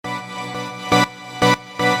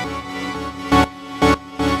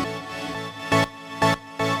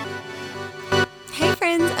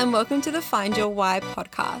and welcome to the Find Your Why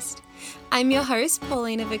podcast. I'm your host,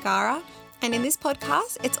 Paulina Vergara, and in this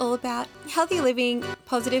podcast, it's all about healthy living,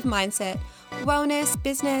 positive mindset, wellness,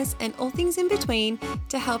 business, and all things in between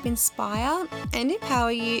to help inspire and empower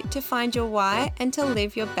you to find your why and to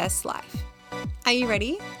live your best life. Are you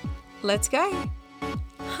ready? Let's go.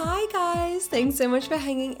 Hi guys, thanks so much for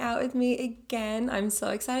hanging out with me again. I'm so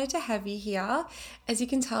excited to have you here. As you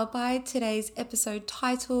can tell by today's episode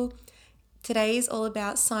title, today is all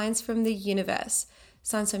about signs from the universe.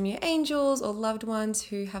 Signs from your angels or loved ones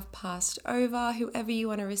who have passed over, whoever you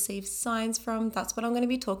want to receive signs from. That's what I'm going to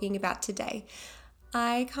be talking about today.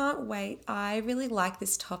 I can't wait. I really like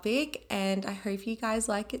this topic and I hope you guys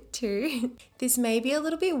like it too. This may be a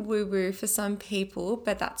little bit woo-woo for some people,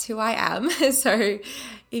 but that's who I am. So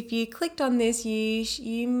if you clicked on this,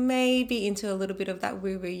 you may be into a little bit of that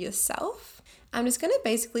woo-woo yourself. I'm just going to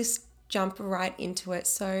basically jump right into it.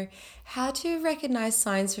 So how to recognize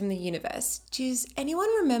signs from the universe. Does anyone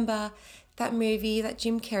remember that movie that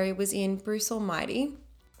Jim Carrey was in, Bruce Almighty?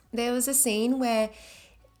 There was a scene where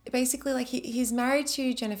basically like he's married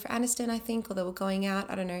to Jennifer Aniston, I think, or they were going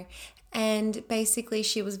out, I don't know. And basically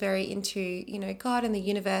she was very into, God and the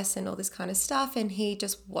universe and all this kind of stuff, and he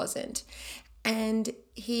just wasn't. And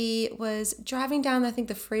he was driving down, I think,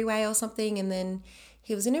 the freeway or something, and then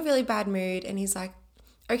he was in a really bad mood and he's like,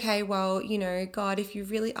 okay, well, God, if you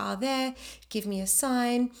really are there, give me a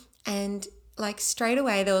sign. And like straight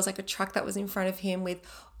away there was like a truck that was in front of him with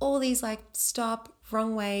all these like stop,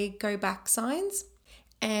 wrong way, go back signs.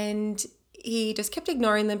 And he just kept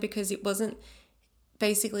ignoring them because it wasn't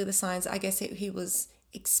basically the signs I guess he was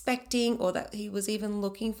expecting or that he was even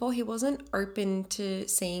looking for. He wasn't open to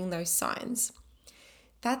seeing those signs.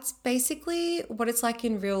 That's basically what it's like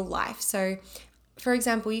in real life. So, for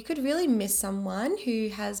example, you could really miss someone who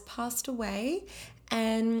has passed away,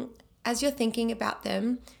 and as you're thinking about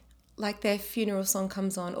them, like their funeral song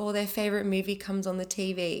comes on or their favorite movie comes on the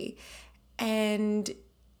TV, and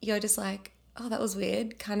you're just like, oh, that was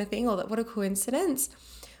weird kind of thing, or what a coincidence.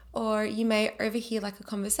 Or you may overhear like a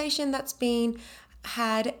conversation that's been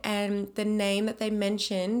had and the name that they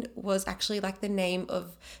mentioned was actually like the name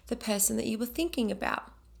of the person that you were thinking about.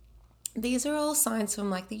 These are all signs from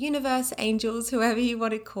like the universe, angels, whoever you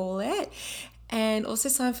want to call it, and also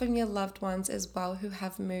signs from your loved ones as well who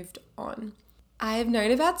have moved on. I have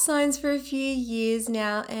known about signs for a few years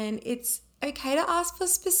now, and it's okay to ask for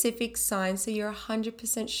specific signs so you're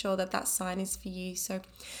 100% sure that that sign is for you. So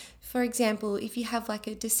for example, if you have like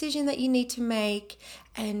a decision that you need to make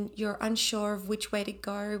and you're unsure of which way to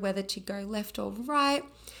go, whether to go left or right,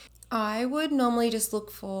 I would normally just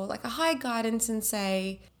look for like a high guidance and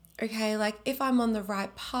say, okay, like if I'm on the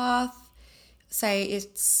right path,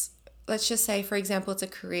 let's just say, for example, it's a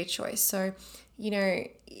career choice. So,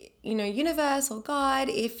 universe or God,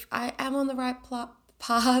 if I am on the right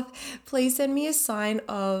path, please send me a sign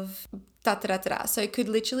of da da da da da. So it could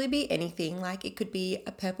literally be anything. Like it could be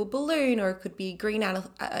a purple balloon, or it could be a green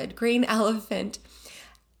elephant,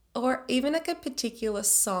 or even like a particular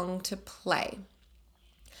song to play.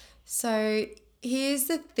 So here's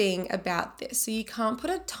the thing about this. So you can't put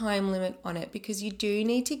a time limit on it because you do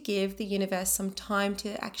need to give the universe some time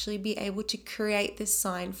to actually be able to create this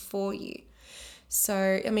sign for you.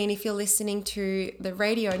 So, I mean, if you're listening to the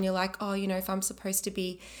radio and you're like, oh, if I'm supposed to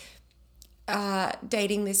be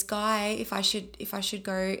dating this guy, if I should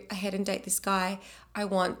go ahead and date this guy, I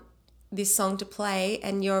want this song to play,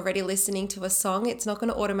 and you're already listening to a song, it's not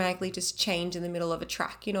going to automatically just change in the middle of a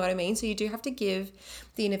track. You know what I mean? So you do have to give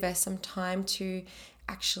the universe some time to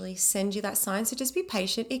actually send you that sign. So just be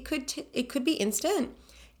patient. It could be instant.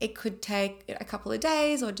 It could take a couple of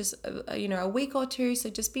days or just, a week or two. So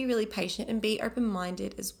just be really patient and be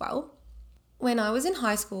open-minded as well. When I was in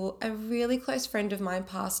high school, a really close friend of mine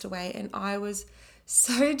passed away and I was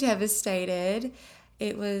so devastated.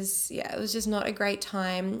 It was just not a great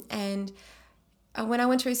time. And when I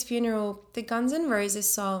went to his funeral, the Guns N'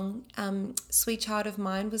 Roses song, Sweet Child of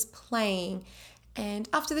Mine, was playing. And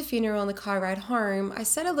after the funeral on the car ride home, I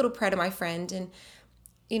said a little prayer to my friend, and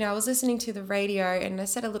I was listening to the radio and I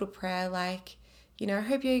said a little prayer like, I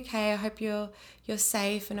hope you're okay. I hope you're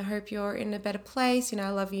safe, and I hope you're in a better place. I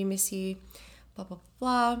love you, miss you, blah, blah,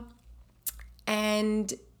 blah.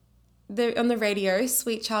 And on the radio,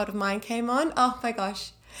 Sweet Child of Mine came on. Oh my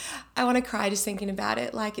gosh, I want to cry just thinking about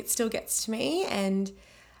it. Like it still gets to me. And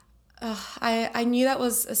I knew that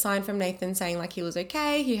was a sign from Nathan saying like he was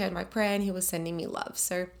okay. He heard my prayer and he was sending me love.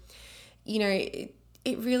 So,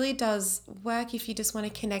 it really does work if you just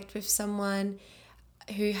want to connect with someone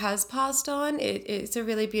who has passed on. It's a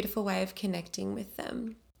really beautiful way of connecting with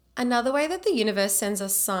them. Another way that the universe sends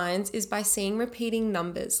us signs is by seeing repeating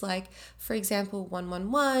numbers, like, for example,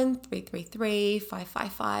 111, 333,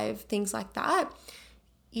 555, things like that.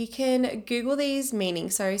 You can Google these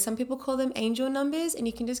meanings. So some people call them angel numbers, and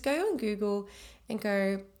you can just go on Google and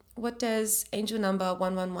go, what does angel number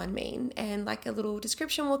 111 mean? And like a little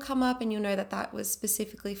description will come up, and you'll know that that was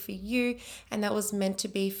specifically for you, and that was meant to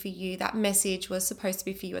be for you. That message was supposed to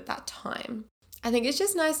be for you at that time. I think it's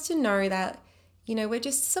just nice to know that, we're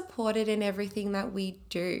just supported in everything that we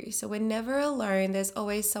do. So we're never alone. There's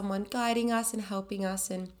always someone guiding us and helping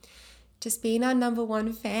us, and just being our number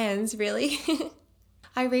one fans, really.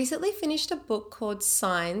 I recently finished a book called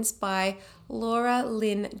Signs by Laura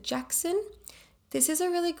Lynn Jackson. This is a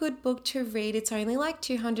really good book to read. It's only like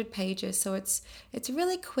 200 pages, so it's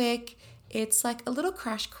really quick. It's like a little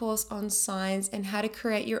crash course on signs and how to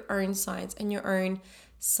create your own signs and your own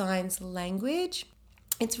signs language.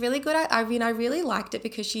 It's really good. I really liked it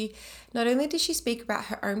because not only did she speak about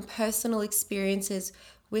her own personal experiences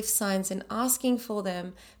with signs and asking for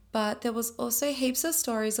them, but there was also heaps of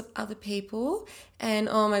stories of other people. And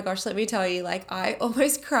oh my gosh, let me tell you, I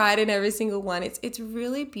almost cried in every single one. It's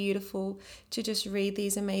really beautiful to just read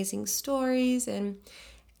these amazing stories. And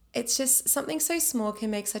it's just something so small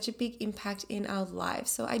can make such a big impact in our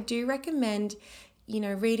lives. So I do recommend,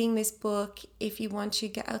 reading this book if you want to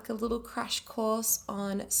get like a little crash course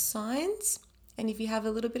on signs. And if you have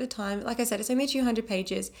a little bit of time, like I said, it's only 200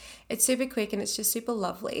 pages. It's super quick and it's just super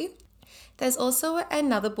lovely. There's also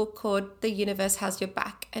another book called The Universe Has Your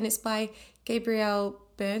Back, and it's by Gabrielle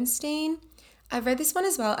Bernstein. I've read this one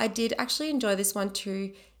as well. I did actually enjoy this one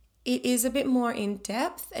too. It is a bit more in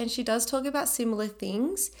depth, and she does talk about similar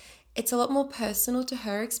things. It's a lot more personal to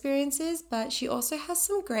her experiences, but she also has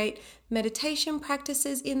some great meditation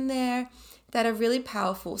practices in there that are really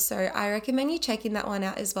powerful. So I recommend you checking that one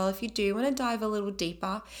out as well if you do want to dive a little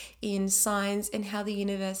deeper in signs and how the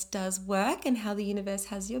universe does work and how the universe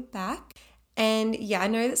has your back. And yeah, I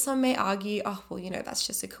know that some may argue, that's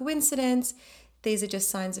just a coincidence. These are just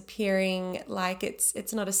signs appearing, like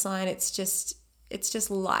it's not a sign, it's just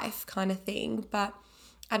life kind of thing. But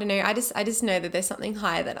I don't know, I just know that there's something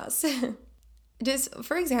higher than us. Just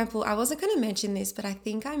for example, I wasn't going to mention this, but I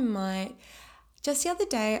think I might. Just the other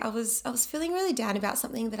day, I was feeling really down about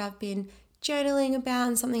something that I've been journaling about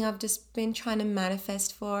and something I've just been trying to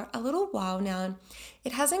manifest for a little while now. And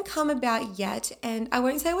it hasn't come about yet, and I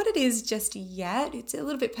won't say what it is just yet. It's a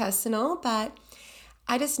little bit personal, but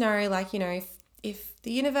I just know, if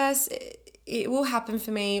the universe, it will happen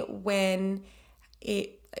for me when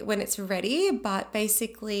it's ready. But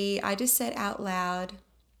basically, I just said out loud,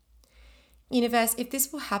 universe, if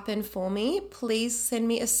this will happen for me, please send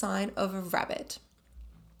me a sign of a rabbit.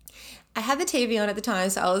 I had the TV on at the time,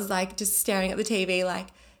 so I was just staring at the TV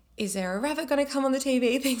is there a rabbit going to come on the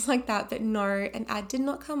TV? Things like that. But no, an ad did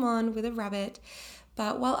not come on with a rabbit.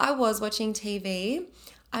 But while I was watching TV,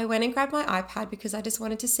 I went and grabbed my iPad because I just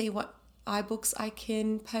wanted to see what iBooks I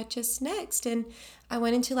can purchase next. And I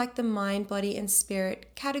went into the mind, body and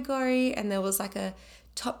spirit category, and there was a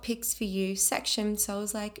top picks for you section. So I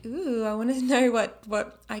was ooh, I want to know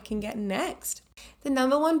what I can get next. The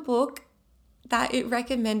number one book that it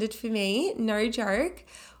recommended for me, no joke,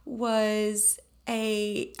 was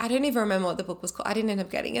I don't even remember what the book was called. I didn't end up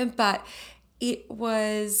getting it, but it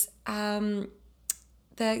was, the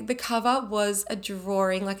cover was a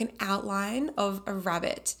drawing, an outline of a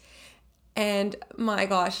rabbit. And my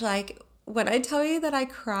gosh, when I tell you that I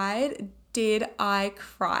cried, did I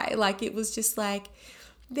cry? It was just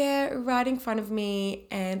they're right in front of me,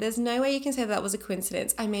 and there's no way you can say that was a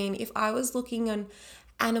coincidence. I mean, if I was looking on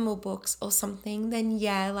animal books or something, then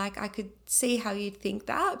yeah, I could see how you'd think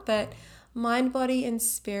that. But mind, body and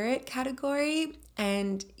spirit category,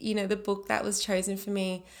 and the book that was chosen for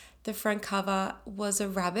me, the front cover was a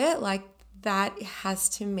rabbit. That has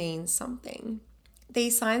to mean something.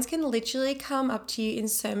 These signs can literally come up to you in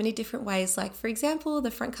so many different ways. For example, the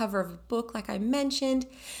front cover of a book, like I mentioned,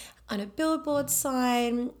 on a billboard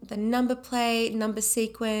sign, the number plate, number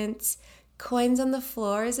sequence, coins on the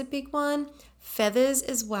floor is a big one, feathers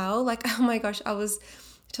as well. Oh my gosh, I was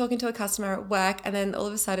talking to a customer at work, and then all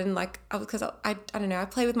of a sudden, I don't know, I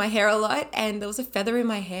play with my hair a lot, and there was a feather in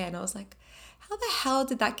my hair, and I was like, how the hell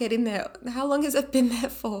did that get in there? How long has it been there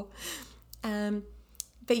for?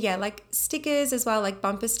 But yeah, stickers as well,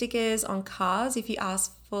 bumper stickers on cars. If you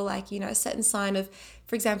ask for a certain sign of,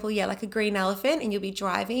 for example, a green elephant, and you'll be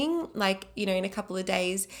driving in a couple of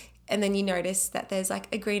days, and then you notice that there's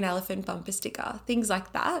a green elephant bumper sticker, things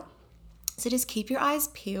like that. So just keep your eyes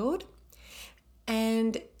peeled.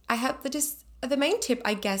 And I have the main tip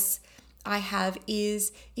I guess I have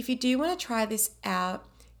is, if you do want to try this out,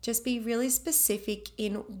 just be really specific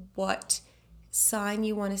in what sign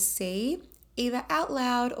you want to see, either out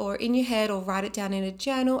loud or in your head, or write it down in a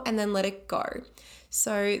journal and then let it go.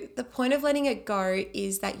 So the point of letting it go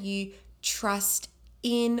is that you trust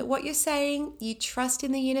in what you're saying, you trust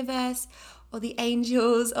in the universe or the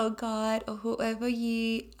angels or God or whoever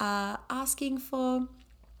you are asking for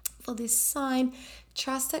this sign.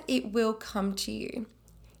 Trust that it will come to you.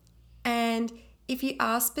 And if you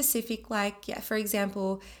are specific, like, for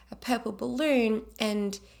example, a purple balloon,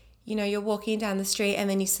 and you're walking down the street and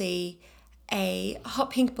then you see a hot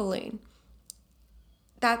pink balloon,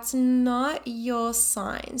 that's not your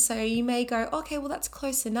sign. So you may go, okay, well, that's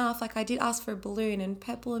close enough. Like, I did ask for a balloon and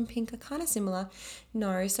purple and pink are kind of similar.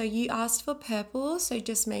 No, so you asked for purple. So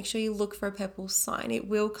just make sure you look for a purple sign. It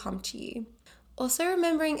will come to you. Also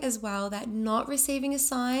remembering as well that not receiving a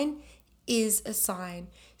sign is a sign.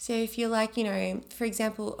 So if you're like, for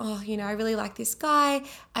example, I really like this guy.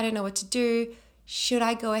 I don't know what to do. Should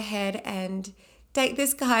I go ahead and date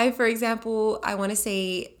this guy? For example, I want to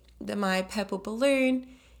see my purple balloon.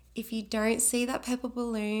 If you don't see that purple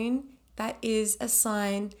balloon, that is a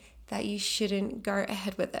sign that you shouldn't go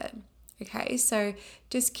ahead with it. Okay, so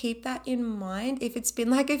just keep that in mind. If it's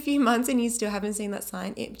been like a few months and you still haven't seen that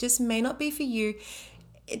sign, it just may not be for you.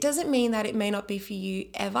 It doesn't mean that it may not be for you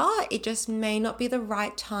ever. It just may not be the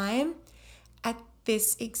right time at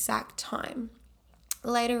this exact time.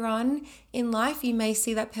 Later on in life, you may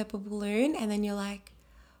see that purple balloon and then you're like,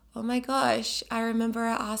 oh my gosh, I remember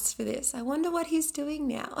I asked for this. I wonder what he's doing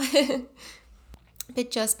now.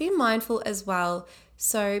 But just be mindful as well.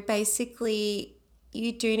 So basically,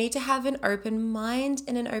 you do need to have an open mind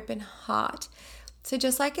and an open heart. So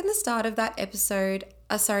just like in the start of that episode,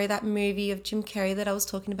 that movie of Jim Carrey that I was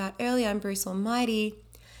talking about earlier, in Bruce Almighty,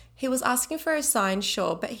 he was asking for a sign,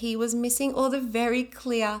 sure, but he was missing all the very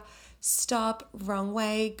clear stop, wrong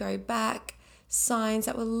way, go back signs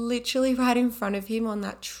that were literally right in front of him on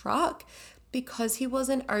that truck, because he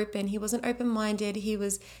wasn't open. He wasn't open-minded. He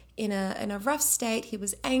was in a rough state. He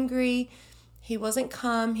was angry. He wasn't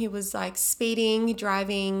calm. He was like speeding,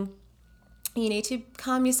 driving. You need to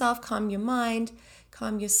calm yourself, calm your mind,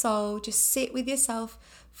 calm your soul. Just sit with yourself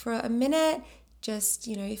for a minute. Just,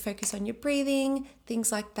 focus on your breathing,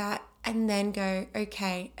 things like that, and then go,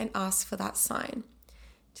 okay, and ask for that sign.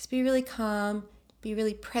 Just be really calm, be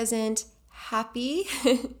really present, happy.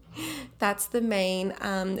 That's the main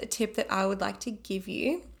tip that I would like to give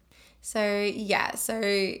you. So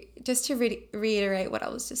just to reiterate what I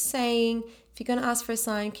was just saying, if you're going to ask for a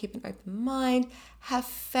sign, keep an open mind, have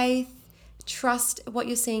faith, trust what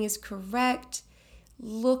you're seeing is correct,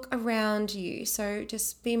 look around you. So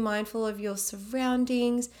just be mindful of your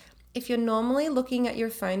surroundings. If you're normally looking at your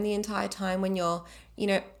phone the entire time when you're,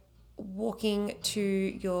 walking to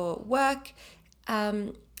your work,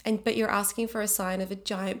 but you're asking for a sign of a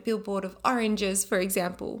giant billboard of oranges, for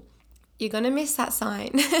example, you're going to miss that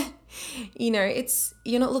sign.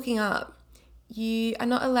 You're not looking up. You are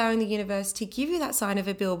not allowing the universe to give you that sign of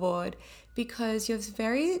a billboard because you're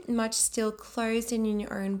very much still closed in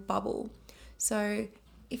your own bubble. So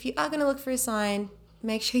if you are going to look for a sign,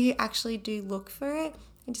 make sure you actually do look for it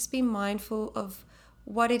and just be mindful of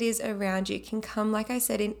what it is around you. It can come, like I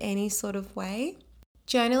said, in any sort of way.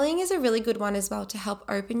 Journaling is a really good one as well to help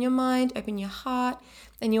open your mind, open your heart.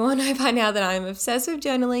 And you all know by now that I'm obsessed with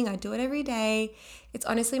journaling. I do it every day. It's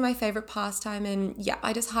honestly my favorite pastime. And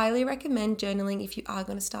I just highly recommend journaling if you are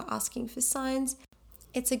going to start asking for signs.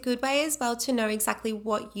 It's a good way as well to know exactly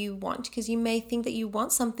what you want, because you may think that you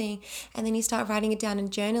want something and then you start writing it down and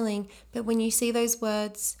journaling. But when you see those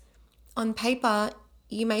words on paper,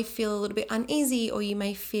 you may feel a little bit uneasy, or you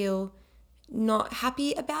may feel not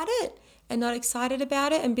happy about it and not excited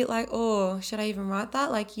about it and be like, oh, should I even write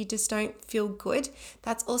that? Like, you just don't feel good.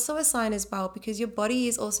 That's also a sign as well, because your body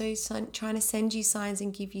is also trying to send you signs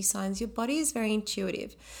and give you signs. Your body is very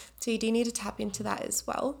intuitive. So you do need to tap into that as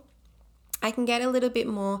well. I can get a little bit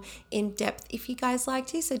more in depth if you guys like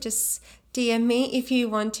to. So just DM me if you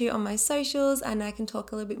want to on my socials, and I can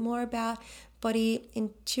talk a little bit more about body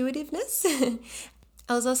intuitiveness.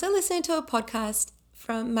 I was also listening to a podcast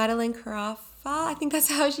from Madeline Carafa. I think that's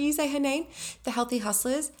how you say her name, The Healthy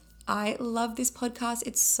Hustlers. I love this podcast.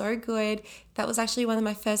 It's so good. That was actually one of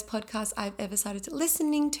my first podcasts I've ever started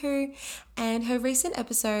listening to. And her recent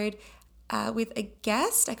episode with a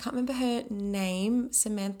guest, I can't remember her name,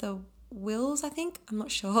 Samantha Wills, I think. I'm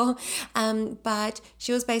not sure. But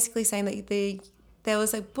she was basically saying that there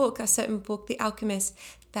was a certain book, The Alchemist,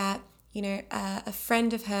 that, a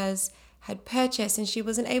friend of hers had purchased, and she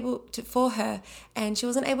wasn't able to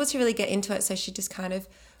really get into it. So she just kind of,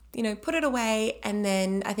 put it away. And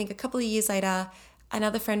then I think a couple of years later,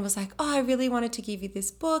 another friend was like, oh, I really wanted to give you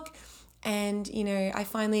this book. And, I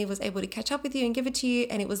finally was able to catch up with you and give it to you.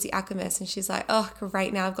 And it was The Alchemist. And she's like, oh,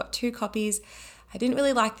 great. Now I've got 2 copies. I didn't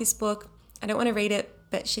really like this book. I don't want to read it.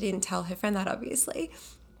 But she didn't tell her friend that, obviously.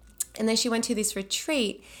 And then she went to this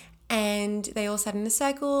retreat and they all sat in a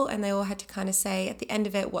circle and they all had to kind of say at the end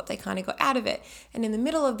of it what they kind of got out of it. And in the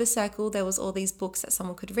middle of the circle, there was all these books that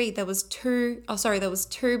someone could read. There was 2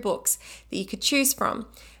 books that you could choose from.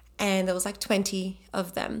 And there was like 20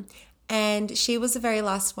 of them. And she was the very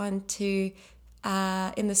last one to,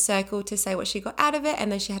 in the circle, to say what she got out of it.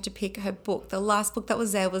 And then she had to pick her book. The last book that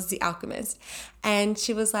was there was The Alchemist. And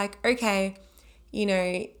she was like, okay,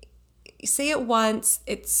 see it once,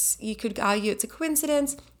 you could argue it's a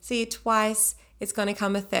coincidence. See it twice, it's going to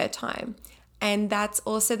come a third time. And that's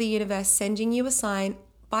also the universe sending you a sign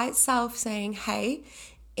by itself saying, hey,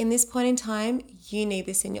 in this point in time, you need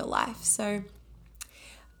this in your life. So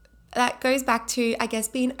that goes back to, I guess,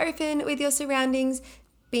 being open with your surroundings,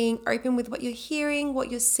 being open with what you're hearing, what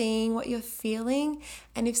you're seeing, what you're feeling.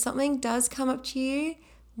 And if something does come up to you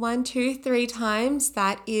 1, 2, 3 times,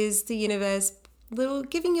 that is the universe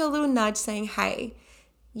giving you a little nudge saying, hey,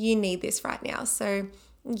 you need this right now. So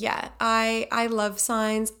yeah, I love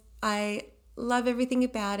signs. I love everything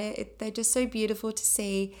about it. They're just so beautiful to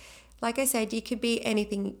see. Like I said, you could be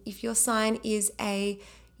anything. If your sign is a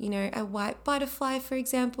white butterfly, for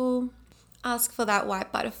example, ask for that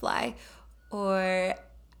white butterfly. Or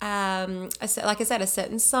like I said, a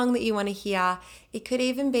certain song that you want to hear. It could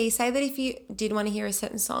even be, say that if you did want to hear a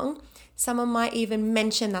certain song, someone might even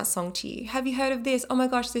mention that song to you. Have you heard of this? Oh my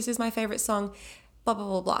gosh, this is my favorite song, blah, blah,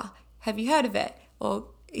 blah, blah. Have you heard of it? Or,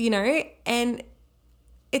 and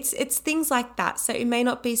it's things like that. So it may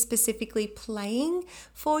not be specifically playing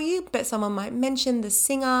for you, but someone might mention the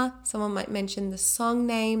singer, someone might mention the song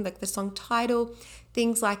name, like the song title,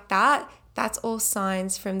 things like that. That's all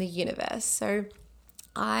signs from the universe. So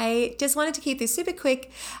I just wanted to keep this super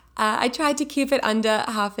quick. I tried to keep it under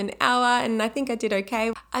half an hour and I think I did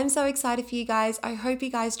okay. I'm so excited for you guys. I hope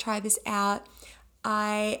you guys try this out.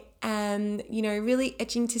 I am, really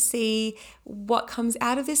itching to see what comes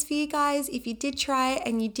out of this for you guys. If you did try it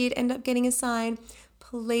and you did end up getting a sign,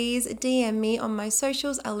 please DM me on my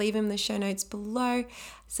socials. I'll leave them in the show notes below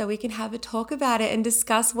so we can have a talk about it and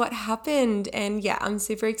discuss what happened. And yeah, I'm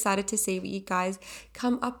super excited to see what you guys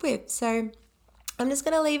come up with. So I'm just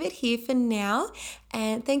going to leave it here for now.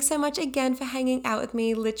 And thanks so much again for hanging out with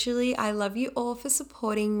me. Literally, I love you all for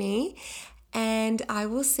supporting me. And I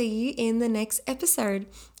will see you in the next episode.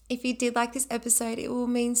 If you did like this episode, it will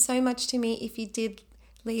mean so much to me if you did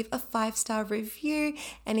leave a 5-star review.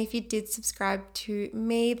 And if you did subscribe to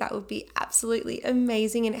me, that would be absolutely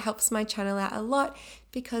amazing. And it helps my channel out a lot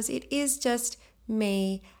because it is just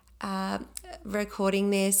me recording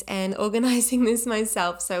this and organizing this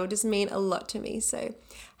myself. So it will just mean a lot to me. So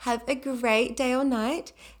have a great day or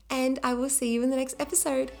night and I will see you in the next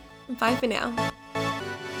episode. Bye for now.